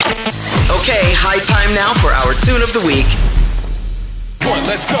high time now for our tune of the week. Come on,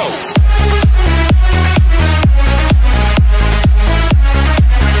 let's go.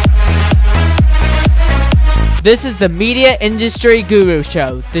 This is the Media Industry Guru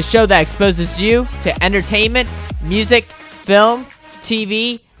Show, the show that exposes you to entertainment, music, film,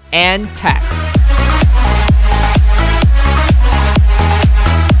 TV, and tech.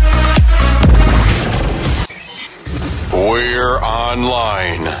 We're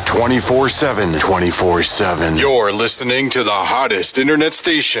online 24/7. 24/7. You're listening to the hottest internet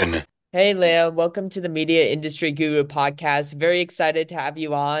station. Hey, Lea, welcome to the Media Industry Guru podcast. Very excited to have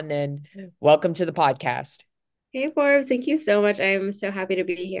you on, and welcome to the podcast. Hey, Forbes, thank you so much. I'm so happy to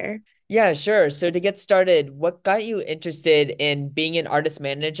be here. Yeah, sure. So to get started, what got you interested in being an artist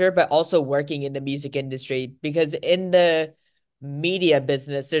manager, but also working in the music industry? Because in the media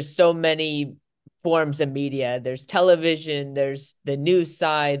business, there's so many forms of media. There's television, there's the news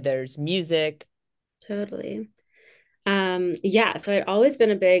side, there's music. Totally. Yeah, so I'd always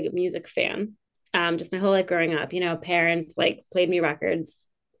been a big music fan. Just my whole life growing up, parents like played me records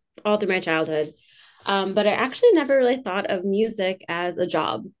all through my childhood. But I actually never really thought of music as a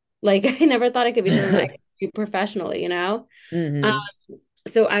job. Like I never thought it could be something that I could do professionally, Mm-hmm.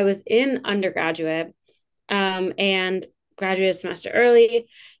 So I was in undergraduate, and graduated a semester early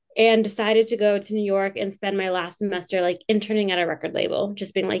and decided to go to New York and spend my last semester like interning at a record label,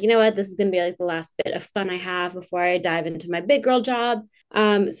 just being like, you know what, this is going to be like the last bit of fun I have before I dive into my big girl job.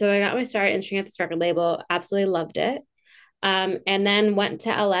 So I got my start interning at this record label, absolutely loved it. And then went to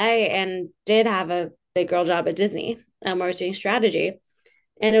LA and did have a big girl job at Disney, where I was doing strategy.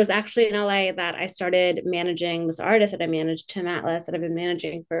 And it was actually in LA that I started managing this artist that I managed, Tim Atlas, that I've been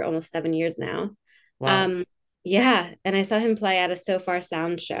managing for almost 7 years now. Wow. Yeah. And I saw him play at a Sofar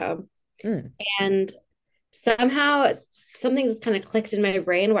Sounds show. Mm. And somehow something just kind of clicked in my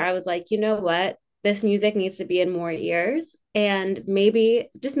brain where I was like, you know what? This music needs to be in more ears. And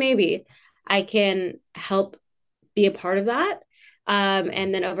maybe, just maybe, I can help be a part of that.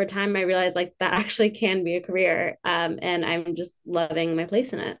 And then over time, I realized like that actually can be a career. And I'm just loving my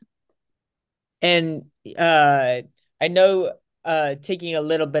place in it. And I know, taking a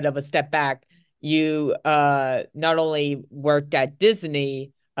little bit of a step back, you not only worked at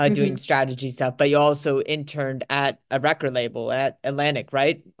Disney doing strategy stuff, but you also interned at a record label at Atlantic,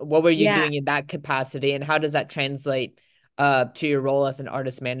 right? What were you doing in that capacity, and how does that translate to your role as an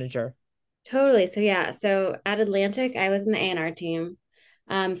artist manager? Totally. So at Atlantic, I was in the A&R team.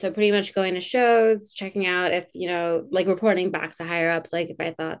 So pretty much going to shows, checking out if, like reporting back to higher ups, like if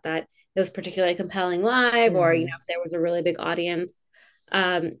I thought that it was particularly compelling live or, if there was a really big audience.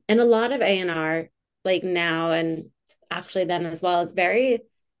 And a lot of A&R, like now and actually then as well, is very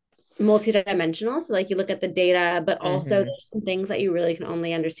multidimensional. So like you look at the data, but also there's some things that you really can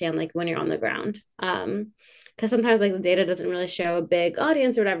only understand like when you're on the ground. Because sometimes like the data doesn't really show a big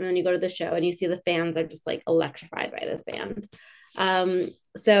audience or whatever. And then you go to the show and you see the fans are just like electrified by this band.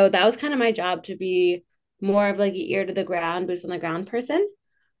 So that was kind of my job, to be more of like an ear to the ground, boots on the ground person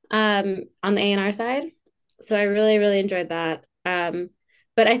on the A&R side. So I really, really enjoyed that.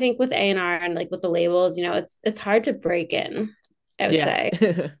 But I think with A&R and like with the labels, it's hard to break in, I would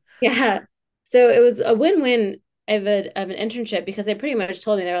say. Yeah. So it was a win-win of an internship, because they pretty much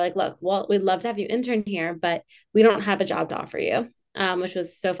told me, they were like, look, well, we'd love to have you intern here, but we don't have a job to offer you, which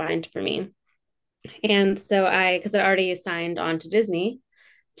was so fine for me. And so because I already signed on to Disney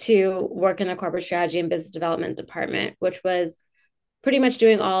to work in the corporate strategy and business development department, which was pretty much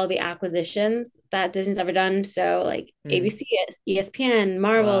doing all the acquisitions that Disney's ever done. So like ABC, ESPN,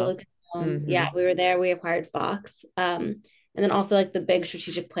 Marvel, Lucasfilm. Yeah, we were there. We acquired Fox. And then also like the big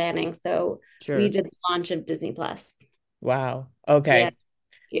strategic planning. So we did the launch of Disney Plus. Wow. Okay.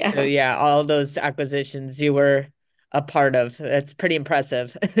 Yeah. So yeah, all those acquisitions you were a part of. That's pretty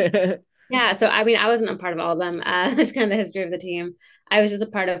impressive. Yeah. So I mean, I wasn't a part of all of them. That's kind of the history of the team. I was just a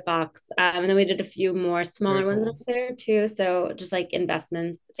part of Fox. And then we did a few more smaller ones up there too. So just like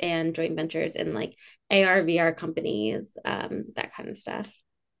investments and joint ventures in like AR, VR companies, that kind of stuff.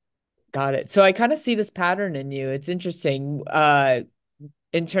 Got it. So I kind of see this pattern in you. It's interesting.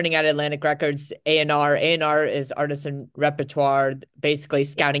 Interning at Atlantic Records, A&R. A&R is artist and repertoire, basically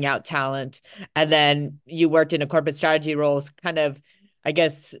scouting out talent. And then you worked in a corporate strategy role, kind of, I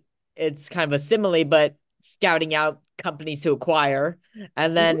guess it's kind of a simile, but scouting out companies to acquire.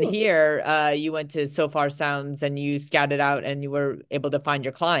 And then here, you went to Sofar Sounds and you scouted out and you were able to find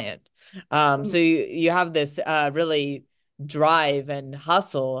your client. So you have this really drive and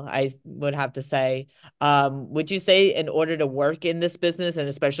hustle, I would have to say. Would you say in order to work in this business, and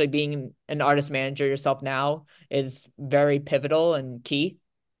especially being an artist manager yourself now, is very pivotal and key?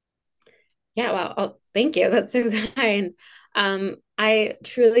 Yeah, well, oh, thank you. That's so kind. I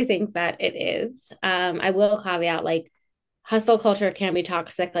truly think that it is. I will caveat like hustle culture can be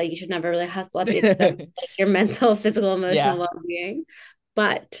toxic. Like you should never really hustle at the expense of like your mental, physical, emotional Yeah. well-being.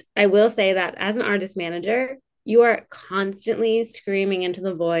 But I will say that as an artist manager, you are constantly screaming into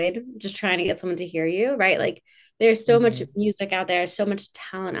the void, just trying to get someone to hear you, right? Like there's so much Hmm. music out there, so much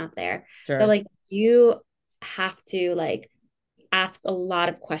talent out there that Sure. like you have to like ask a lot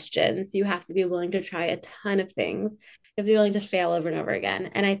of questions. You have to be willing to try a ton of things. You have to be willing to fail over and over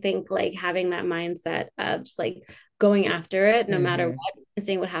again. And I think like having that mindset of just like going after it no matter Hmm. what and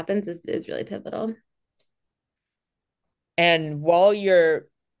seeing what happens is really pivotal. And while you're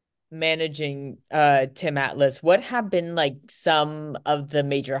managing Tim Atlas, what have been like some of the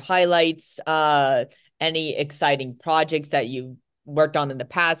major highlights, any exciting projects that you worked on in the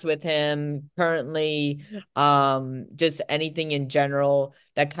past with him currently, just anything in general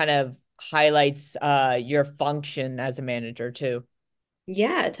that kind of highlights your function as a manager too.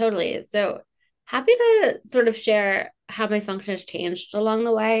 Yeah, totally. So happy to sort of share how my function has changed along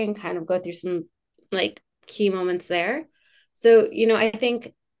the way and kind of go through some like key moments there. So, I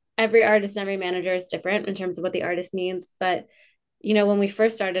think every artist and every manager is different in terms of what the artist needs. But, when we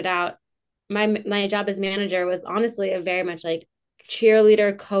first started out, my job as manager was honestly a very much like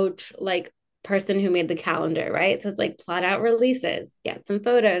cheerleader, coach, like person who made the calendar, right? So it's like plot out releases, get some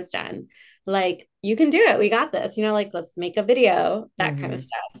photos done, like you can do it, we got this, like let's make a video, that kind of Mm-hmm.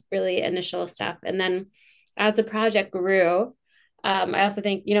 stuff, really initial stuff. And then as the project grew, I also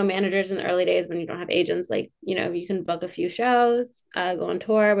think managers in the early days when you don't have agents, like you can book a few shows, go on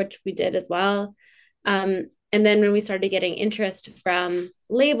tour, which we did as well. And then when we started getting interest from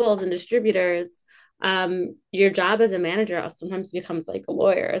labels and distributors, your job as a manager sometimes becomes like a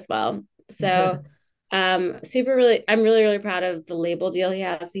lawyer as well. So I'm really, really proud of the label deal he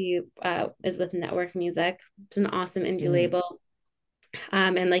has. He is with Network Music. It's an awesome indie Mm-hmm. label.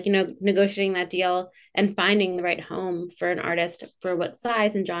 And like, negotiating that deal and finding the right home for an artist for what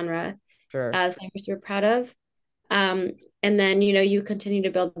size and genre. Sure. So we're super proud of. Um, and then, you continue to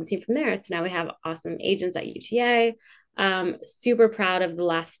build the team from there. So now we have awesome agents at UTA. Super proud of the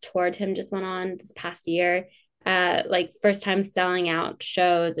last tour Tim just went on this past year. Like first time selling out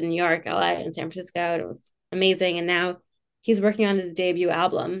shows in New York, LA, and San Francisco. And it was amazing. And now he's working on his debut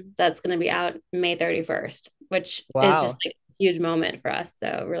album that's going to be out May 31st, which is just Wow. like a huge moment for us.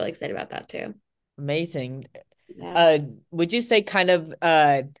 So really excited about that too. Amazing. Yeah. Uh, would you say kind of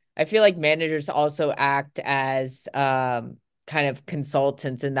I feel like managers also act as kind of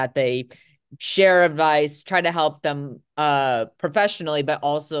consultants in that they share advice, try to help them professionally, but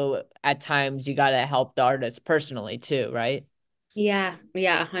also at times you gotta help the artist personally too, right? Yeah.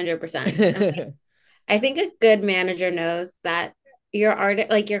 Yeah. 100%. I think a good manager knows that your art,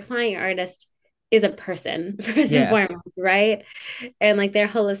 like your client, your artist, is a person first and Yeah. foremost, right? And like their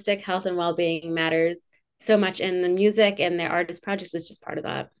holistic health and well-being matters so much in the music, and their artist projects is just part of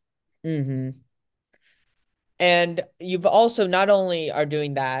that. Mm-hmm. And you've also not only are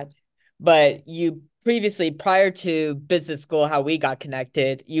doing that, but you previously, prior to business school, how we got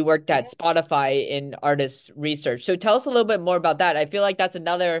connected, you worked at Spotify in artist research. So tell us a little bit more about that. I feel like that's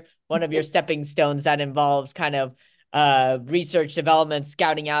another one of your stepping stones that involves kind of research development,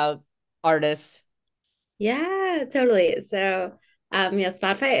 scouting out artists. Yeah, totally. So, yeah,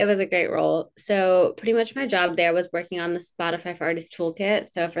 Spotify, it was a great role. So, pretty much my job there was working on the Spotify for Artists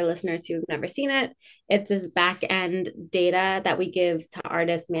toolkit. So, for listeners who've never seen it, it's this back end data that we give to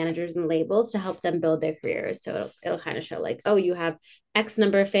artists, managers, and labels to help them build their careers. So, it'll kind of show like, oh, you have X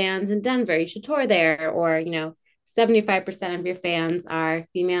number of fans in Denver, you should tour there. Or, 75% of your fans are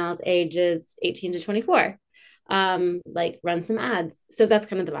females ages 18 to 24. Like run some ads. So, that's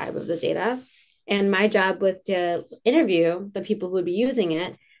kind of the vibe of the data. And my job was to interview the people who would be using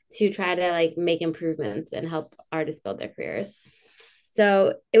it to try to like make improvements and help artists build their careers.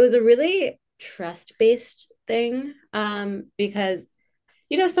 So it was a really trust based thing, because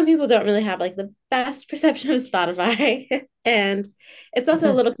some people don't really have like the best perception of Spotify. And it's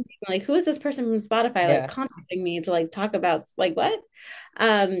also a little confusing, like, who is this person from Spotify like Yeah. contacting me to like talk about like what?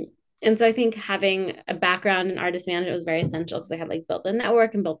 Um, and so I think having a background in artist management was very essential because I had like built the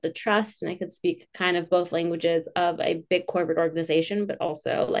network and built the trust, and I could speak kind of both languages of a big corporate organization, but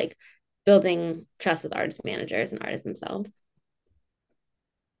also like building trust with artist managers and artists themselves.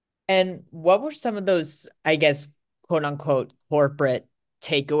 And what were some of those, I guess, quote unquote, corporate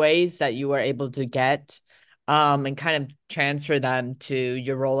takeaways that you were able to get, and kind of transfer them to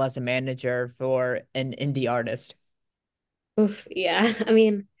your role as a manager for an indie artist? Oof, yeah. I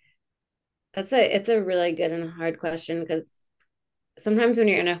mean, it's a really good and hard question because sometimes when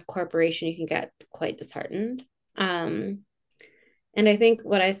you're in a corporation, you can get quite disheartened. Um, and I think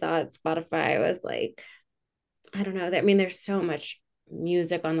what I saw at Spotify was like, I don't know, I mean, there's so much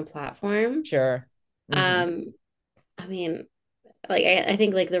music on the platform. Sure. Mm-hmm. Um, I mean, like I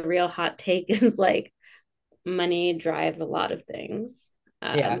think like the real hot take is like money drives a lot of things.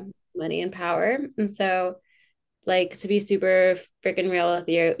 Yeah. Money and power. And so like to be super freaking real with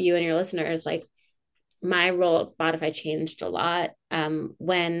you and your listeners, like my role at Spotify changed a lot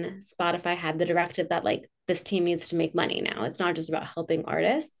when Spotify had the directive that like this team needs to make money now. It's not just about helping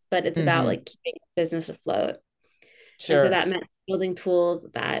artists, but it's about Mm-hmm. like keeping business afloat. And so Sure. that meant building tools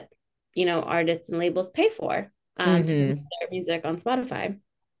that, artists and labels pay for to promote Mm-hmm. their music on Spotify.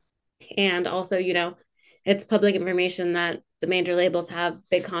 And also, it's public information that the major labels have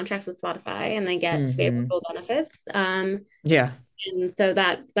big contracts with Spotify and they get Mm-hmm. favorable benefits. Yeah. And so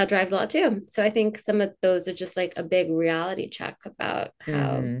that drives a lot too. So I think some of those are just like a big reality check about how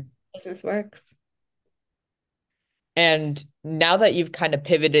Mm-hmm. business works. And now that you've kind of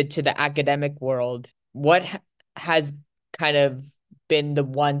pivoted to the academic world, what has kind of been the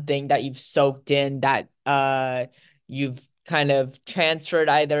one thing that you've soaked in that you've kind of transferred,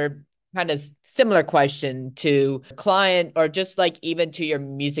 either kind of similar question to client or just like even to your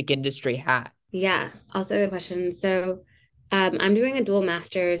music industry hat? Yeah, also a good question. So I'm doing a dual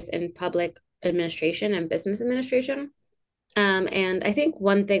master's in public administration and business administration. And I think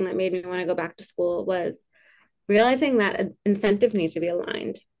one thing that made me want to go back to school was realizing that incentives need to be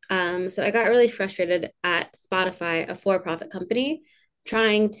aligned. So I got really frustrated at Spotify, a for-profit company,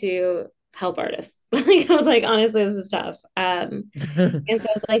 trying to help artists. Like I was like, honestly, this is tough. And so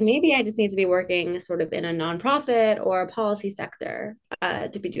like maybe I just need to be working sort of in a nonprofit or a policy sector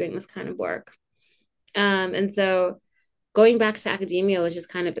to be doing this kind of work. And so going back to academia was just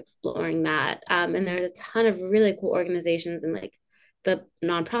kind of exploring that. And there's a ton of really cool organizations in like the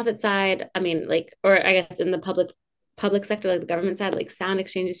nonprofit side. I mean, like, or I guess in the public sector, like the government side, like Sound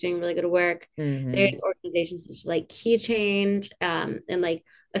Exchange is doing really good work. Mm-hmm. There's organizations such as like Key Change, and like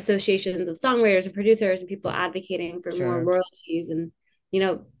associations of songwriters and producers and people advocating for more Sure. royalties and you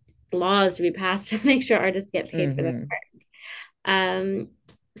know laws to be passed to make sure artists get paid for their Mm-hmm. work.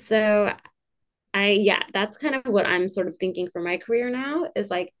 So yeah, that's kind of what I'm sort of thinking for my career now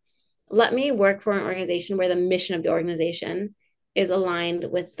is like, let me work for an organization where the mission of the organization is aligned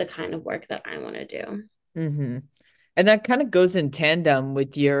with the kind of work that I want to do. Mm-hmm. And that kind of goes in tandem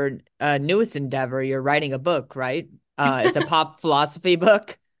with your newest endeavor. You're writing a book, right? It's a pop philosophy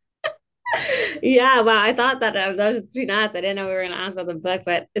book. Yeah, wow. I thought that I was just being asked. I didn't know we were going to ask about the book,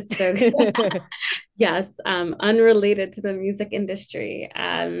 but it's so good. Yes, unrelated to the music industry.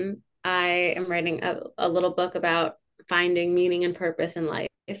 I am writing a little book about finding meaning and purpose in life.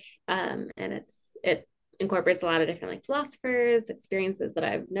 And it incorporates a lot of different like philosophers, experiences that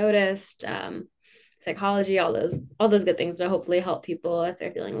I've noticed, psychology, all those good things to hopefully help people if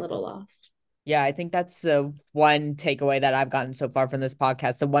they're feeling a little lost. Yeah, I think that's the one takeaway that I've gotten so far from this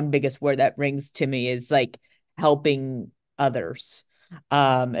podcast. The one biggest word that rings to me is like helping others.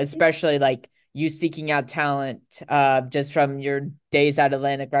 Especially like you seeking out talent, just from your days at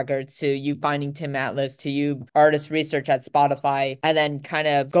Atlantic Records to you finding Tim Atlas to you artist research at Spotify, and then kind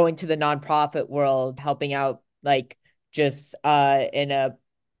of going to the nonprofit world, helping out like just in a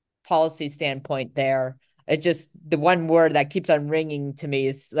policy standpoint there. It just the one word that keeps on ringing to me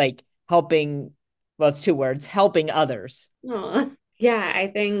is like helping. Well, it's two words: helping others. Oh, yeah, I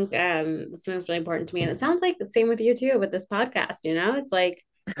think this one's really important to me. And it sounds like the same with you too with this podcast, It's like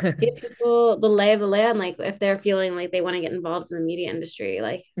give people the lay of the land, like if they're feeling like they want to get involved in the media industry,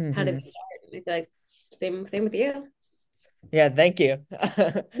 like how do Hmm. they start? I feel like same with you. Yeah, thank you.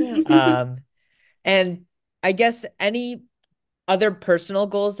 um, and I guess any other personal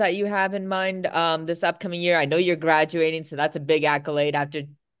goals that you have in mind this upcoming year? I know you're graduating, so that's a big accolade after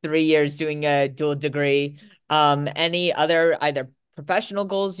 3 years doing a dual degree. Any other either professional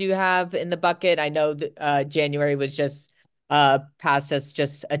goals you have in the bucket? I know that January was just past us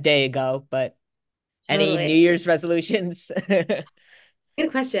just a day ago, but any New Totally. Year's resolutions?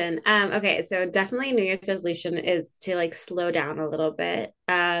 Good question. Okay, so definitely New Year's resolution is to like slow down a little bit,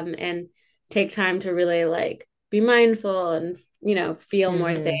 and take time to really like be mindful and feel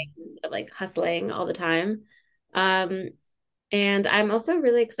more Hmm. things of like hustling all the time. Um, and I'm also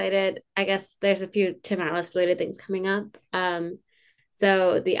really excited. I guess there's a few Tim Atlas related things coming up.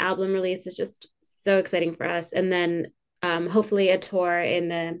 So the album release is just so exciting for us, and then hopefully a tour in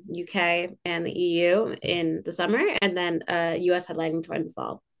the UK and the EU in the summer, and then a US headlining tour in the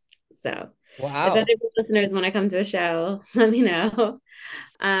fall. So if any Wow. listeners want to come to a show, let me know.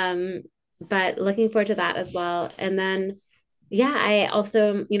 Um, but looking forward to that as well. And then yeah, I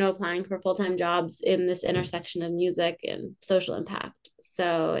also, applying for full-time jobs in this intersection of music and social impact.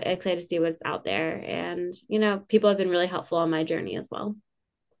 So excited to see what's out there. And, people have been really helpful on my journey as well.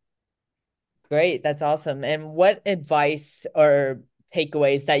 Great. That's awesome. And what advice or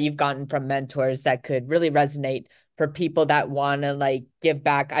takeaways that you've gotten from mentors that could really resonate for people that want to like give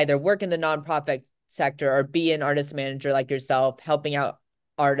back, either work in the nonprofit sector or be an artist manager like yourself, helping out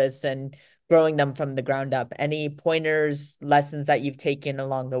artists and growing them from the ground up? Any pointers, lessons that you've taken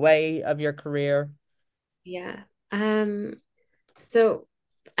along the way of your career? Yeah. So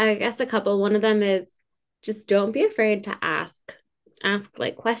I guess a couple. One of them is just don't be afraid to ask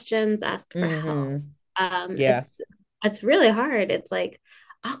like questions, ask for help. Mm-hmm. Um, Yeah. it's it's really hard. It's like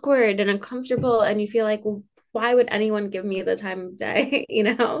awkward and uncomfortable, and you feel like, well, why would anyone give me the time of day,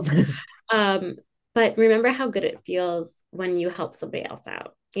 Um, but remember how good it feels when you help somebody else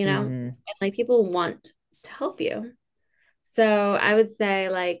out, Mm-hmm. and like people want to help you. So I would say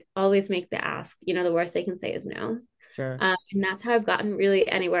like always make the ask. The worst they can say is no. Sure. And that's how I've gotten really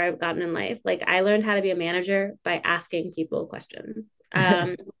anywhere I've gotten in life. Like I learned how to be a manager by asking people questions.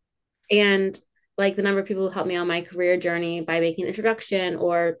 And like the number of people who helped me on my career journey by making an introduction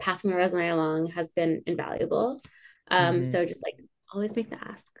or passing my resume along has been invaluable. Mm-hmm. So just like always make the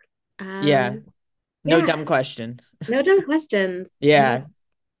ask. Yeah. Um, No yeah, dumb question. no dumb questions. Yeah.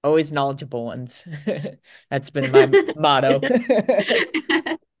 Always knowledgeable ones. That's been my motto.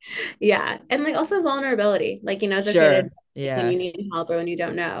 Yeah. And like also vulnerability. Like, it's okay to Sure. when you Yeah. need help or when you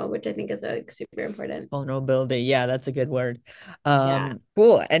don't know, which I think is like super important. Vulnerability. Yeah, that's a good word. Yeah.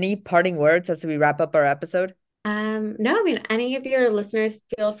 Cool. Any parting words as we wrap up our episode? No, I mean, any of your listeners,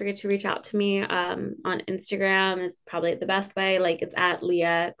 feel free to reach out to me on Instagram. Is probably the best way. Like it's at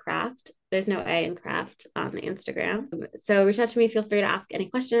Lea Kraft. There's no A in Kraft on Instagram. So reach out to me. Feel free to ask any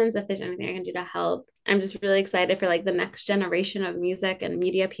questions if there's anything I can do to help. I'm just really excited for like the next generation of music and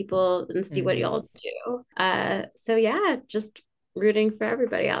media people and see what Mhm. y'all do. So yeah, just rooting for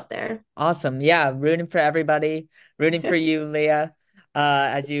everybody out there. Awesome. Yeah, rooting for everybody. Rooting for you, Leah,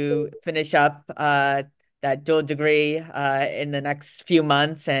 as you finish up that dual degree in the next few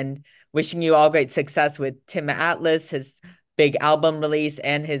months, and wishing you all great success with Tim Atlas, his big album release,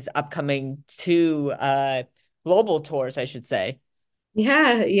 and his upcoming two global tours, I should say.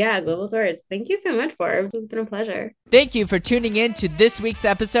 Yeah, Global Source. Thank you so much, Forbes. It's been a pleasure. Thank you for tuning in to this week's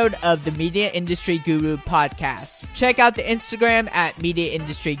episode of the Media Industry Guru podcast. Check out the Instagram at Media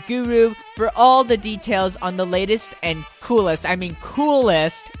Industry Guru for all the details on the latest and coolest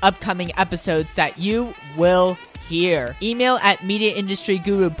upcoming episodes that you will hear. Email at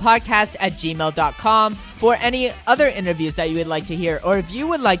mediaindustrygurupodcast@gmail.com for any other interviews that you would like to hear, or if you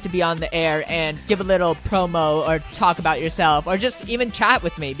would like to be on the air and give a little promo or talk about yourself, or just even chat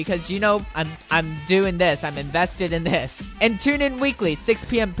with me, because I'm doing this, I'm invested in this. And tune in weekly, 6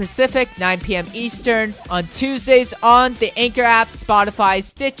 p.m. Pacific, 9 p.m. Eastern, on Tuesdays on the Anchor app, Spotify,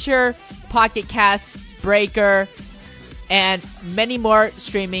 Stitcher, Pocket Cast, Breaker, and many more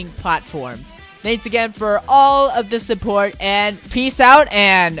streaming platforms. Thanks again for all of the support, and peace out,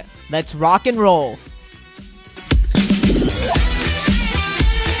 and let's rock and roll.